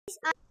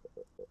I,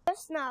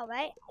 just now,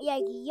 right? Yeah,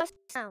 just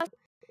now.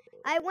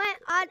 I went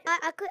on.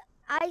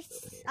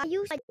 I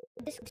used my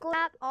Discord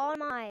app on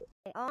my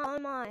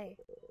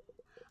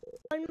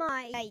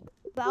like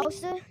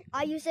browser.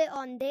 I use it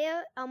on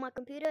there on my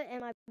computer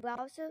and my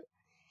browser.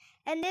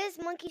 And this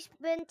monkey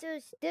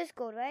Splinter's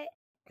Discord, right?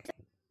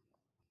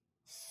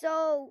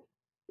 So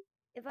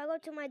if I go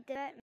to my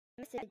direct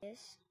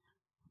messages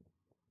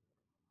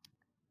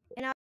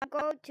and I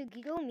go to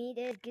Gidumi,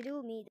 there's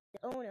Gidumi,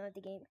 the owner of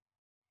the game.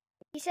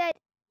 He said,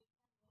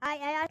 I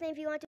asked him if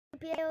he wanted to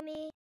play with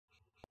me.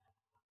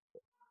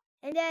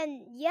 And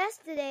then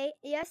yesterday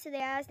I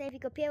asked him if he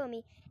could play with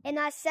me. And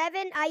at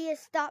 7, I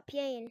just stopped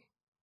playing.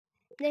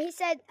 And then he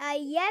said at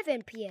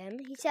 11 p.m.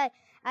 He said,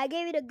 I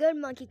gave you the good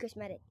monkey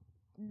cosmetic.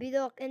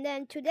 And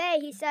then today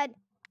he said,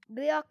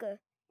 Bioka.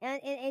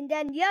 And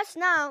then just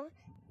now,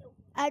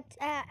 I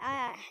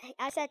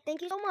said,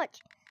 thank you so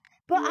much.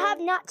 But I have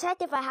not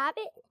checked if I have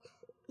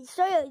it.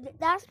 So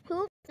that's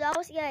proof. That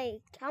was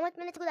like, how much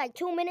minutes ago? Like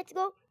 2 minutes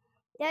ago?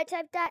 Did I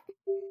type that?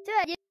 So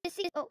you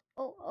see,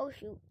 oh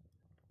shoot.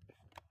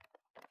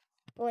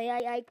 Boy,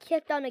 I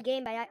kicked on the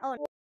game, but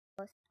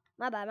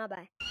my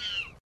bad.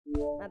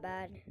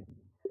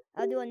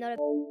 I'll do another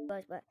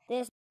bus, but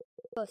this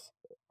bus.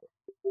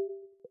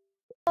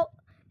 Oh,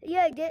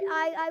 yeah,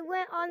 I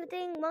went on the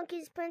thing,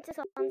 Monkey's Princess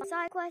on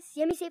side quest.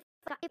 Let me see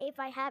if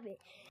I have it.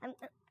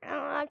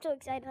 I'm so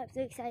excited.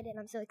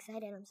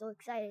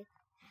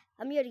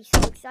 I'm really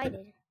so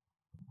excited.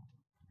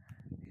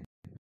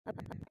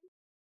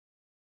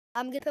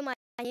 I'm gonna put my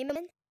name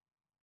in.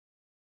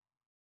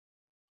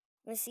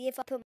 Let's see if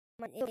I put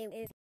my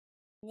name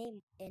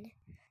in.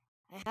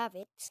 I have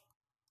it.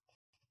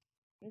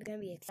 I'm gonna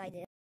be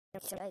excited. I'm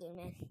excited,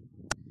 man.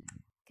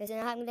 Cause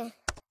then I'm gonna.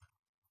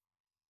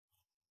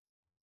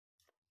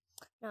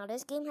 Now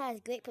this game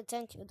has great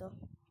potential, though.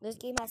 This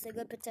game has a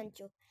good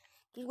potential.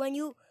 Cause when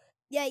you,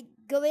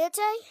 Gorilla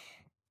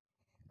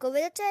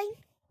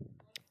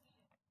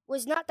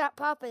was not that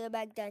popular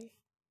back then.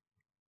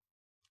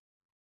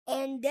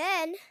 And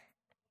then,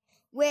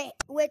 with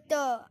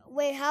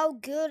how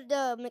good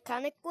the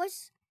mechanic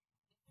was,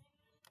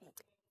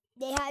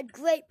 they had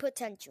great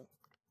potential.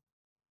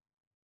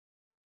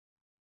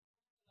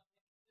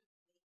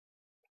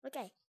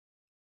 Okay.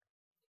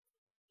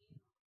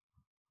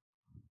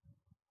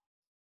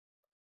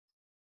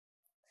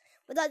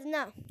 What does it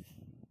now?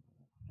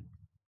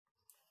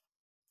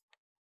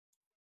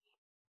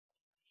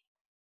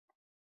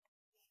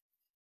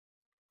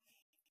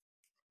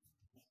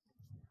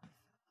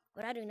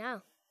 What do I do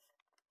now?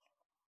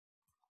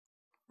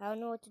 I don't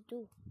know what to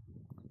do.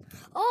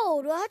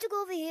 Oh, do I have to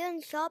go over here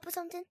and shop or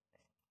something?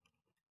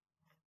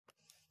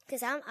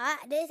 Cause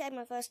this is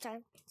my first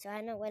time, so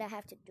I know what I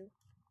have to do.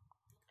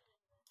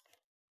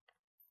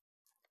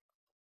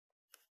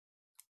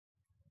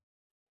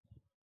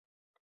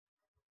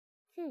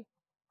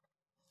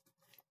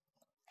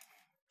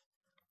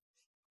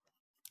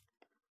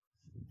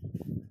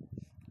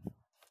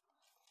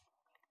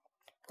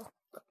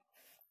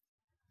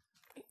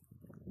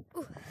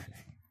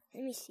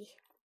 Let me see.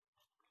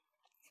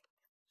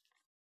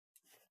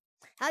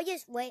 I'll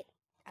just wait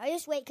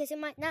because it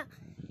might not.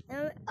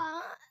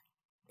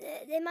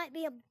 There might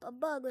be a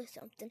bug or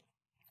something.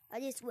 I'll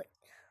just wait.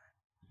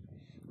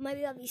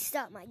 Maybe I'll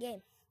restart my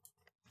game.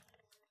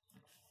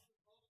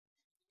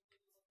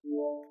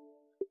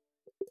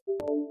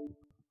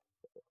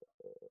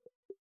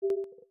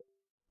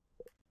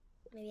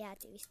 Maybe I have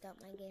to restart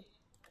my game.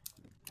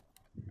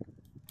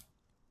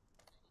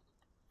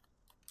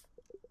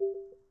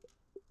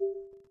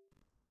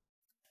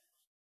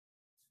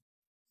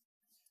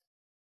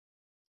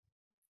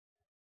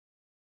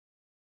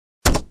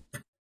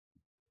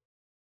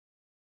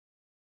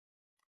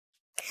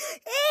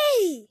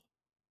 Hey!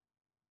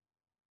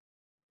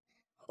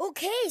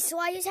 Okay, so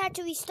I just had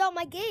to restart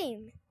my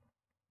game.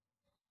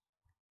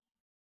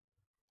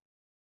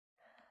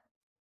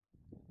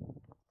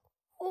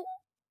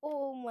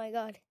 Oh my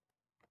god.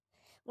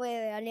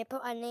 Wait, I need to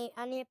put a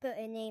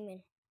name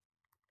in.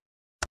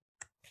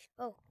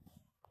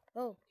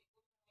 Oh.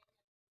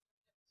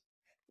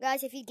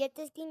 Guys, if you get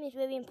this game, it's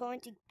really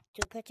important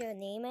to put your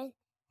name in.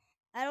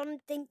 I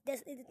don't think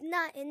it's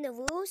not in the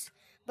rules,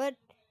 but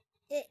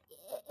if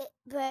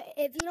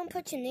you don't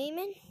put your name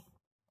in,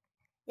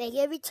 like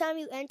every time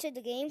you enter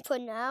the game, for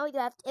now,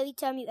 every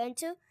time you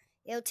enter,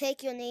 it'll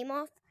take your name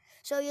off.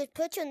 So you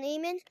put your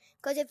name in,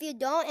 because if you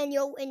don't, and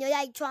you're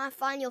like trying to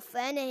find your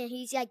friend, and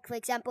he's like, for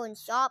example, in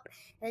shop,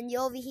 and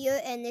you're over here,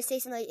 and they say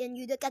something, and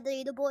you look at the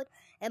leaderboard,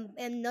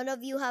 and none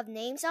of you have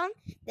names on,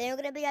 then you're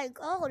gonna be like,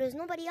 oh, there's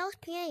nobody else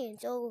playing.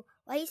 So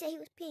why he say he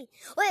was playing?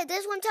 Wait, this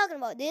is what I'm talking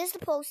about. There's the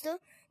poster.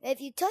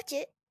 If you touch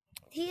it,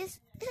 here's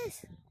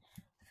this.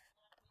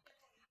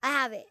 I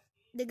have it.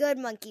 The good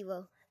monkey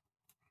will.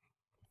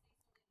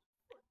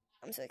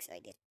 I'm so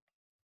excited.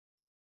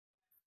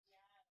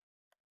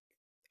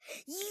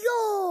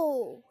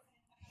 Yo!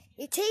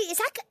 It's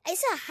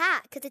a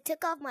hat because it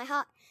took off my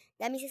hat.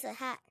 That means it's a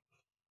hat.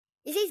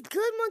 It says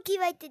good monkey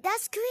right there.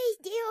 That's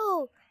great,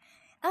 yo!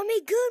 I'm a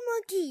good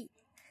monkey.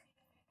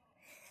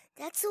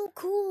 That's so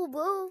cool,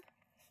 bro.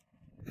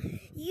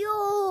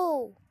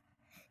 Yo.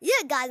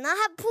 Yeah, guys, now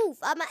I have proof.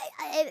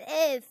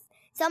 If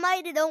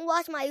somebody that don't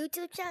watch my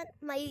YouTube channel,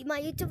 my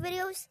YouTube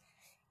videos,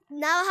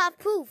 now I have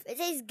proof. It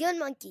says good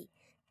monkey.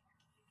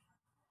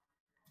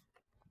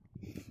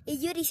 It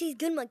usually says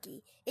good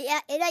monkey.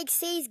 It like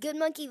says good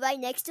monkey right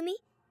next to me.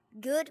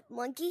 Good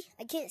monkey.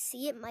 I can't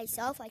see it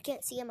myself.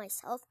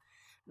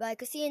 But I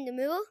can see it in the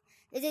mirror.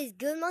 It says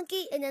good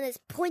monkey, and then it's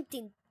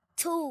pointing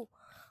to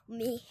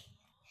me.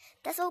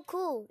 That's so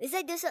cool. It's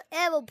like there's an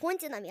arrow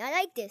pointing at me. I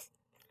like this.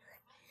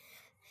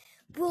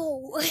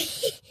 Bro,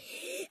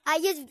 I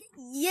just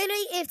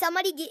usually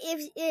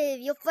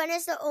if your friend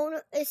is the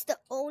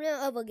owner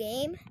of a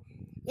game,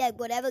 yeah,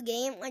 whatever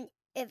game, and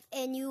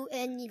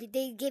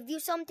they give you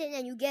something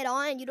and you get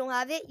on and you don't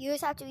have it, you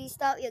just have to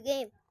restart your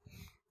game.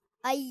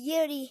 I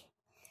really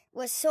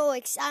was so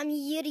excited.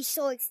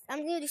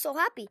 I'm really so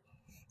happy.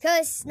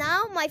 Cause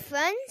now my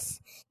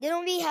friends, they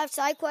don't really have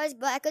side quests,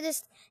 but I could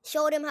just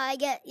show them how I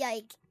get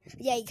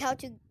how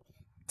to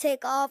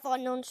take off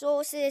unknown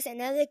sources and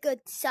another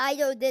good side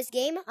of this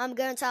game. I'm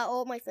gonna tell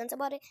all my friends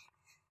about it.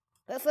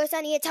 But first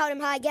I need to tell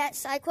them how I get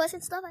side quests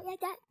and stuff like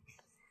that.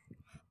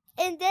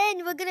 And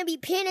then we're gonna be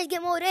playing this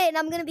game all day, and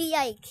I'm gonna be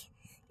like,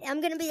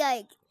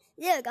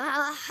 yeah,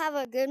 I have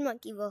a good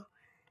monkey, bro.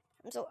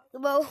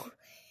 Bro,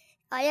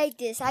 I like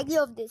this. I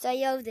love this. I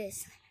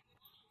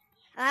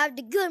have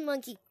the good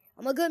monkey.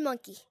 I'm a good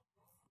monkey.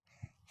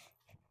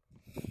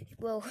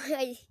 Bro,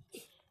 oh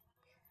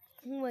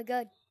my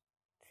god.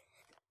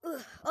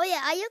 Oh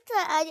yeah,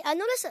 I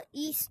noticed an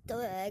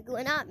Easter egg.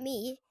 Well, not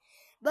me,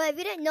 but if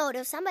you didn't know,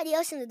 there's somebody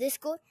else in the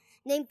Discord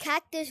named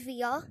Cactus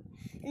VR.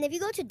 And if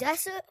you go to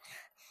Desert,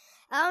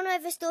 I don't know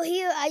if it's still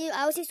here.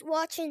 I was just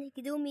watching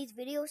Gudumi's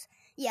videos.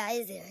 Yeah,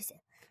 it's there.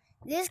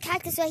 This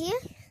cactus right here.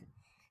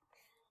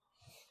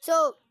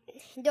 So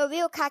the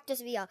real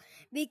Cactus VR,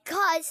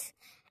 because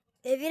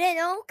if you didn't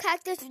know,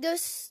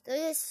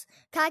 this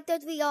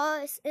Cactus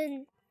VR is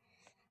in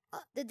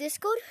the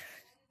Discord.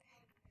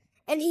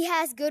 And he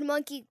has the good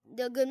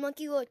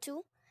monkey world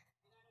too.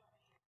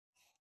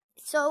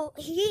 So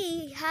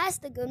he has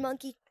the good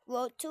monkey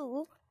world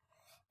too.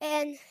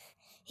 And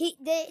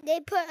they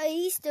put an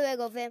Easter egg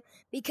of him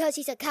because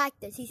he's a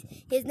cactus.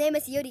 His name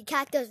is Yuri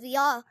Cactus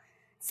VR.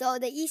 So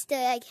the Easter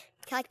egg,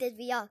 Cactus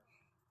VR.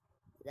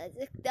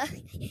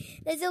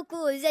 That's so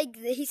cool. It's like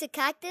he's a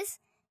cactus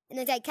and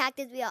it's like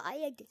Cactus VR. I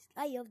like this.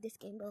 I love this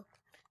game, bro.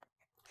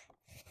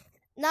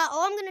 Now,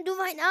 all I'm gonna do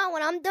right now,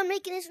 when I'm done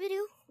making this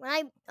video,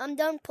 when I'm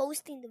done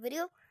posting the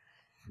video,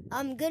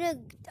 I'm gonna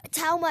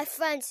tell my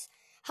friends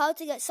how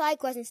to get side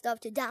quests and stuff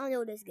to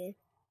download this game.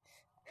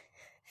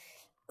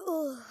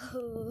 Ooh.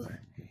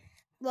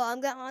 Well,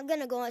 I'm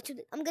gonna go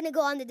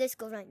on the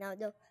Discord right now,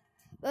 though.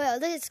 Well,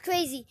 this is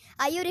crazy.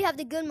 I already have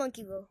the good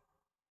monkey, bro.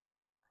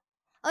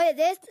 Oh yeah,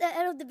 there's the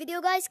end of the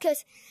video, guys.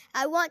 Cause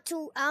I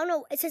don't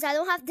know, since I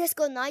don't have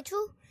Discord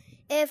Nitro,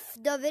 if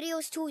the video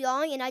is too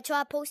long and I try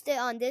to post it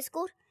on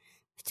Discord,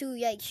 to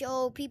like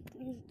show people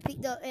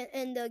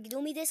in the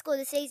Gidoomi Discord,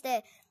 it says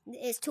that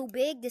it's too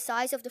big, the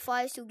size of the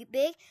file is too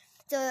big,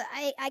 so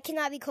I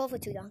cannot record for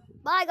too long.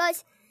 Bye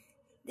guys,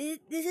 this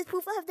is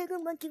proof I have the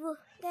good monkey bro.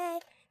 Okay,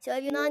 so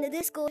if you're not in the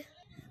Discord,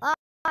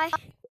 bye.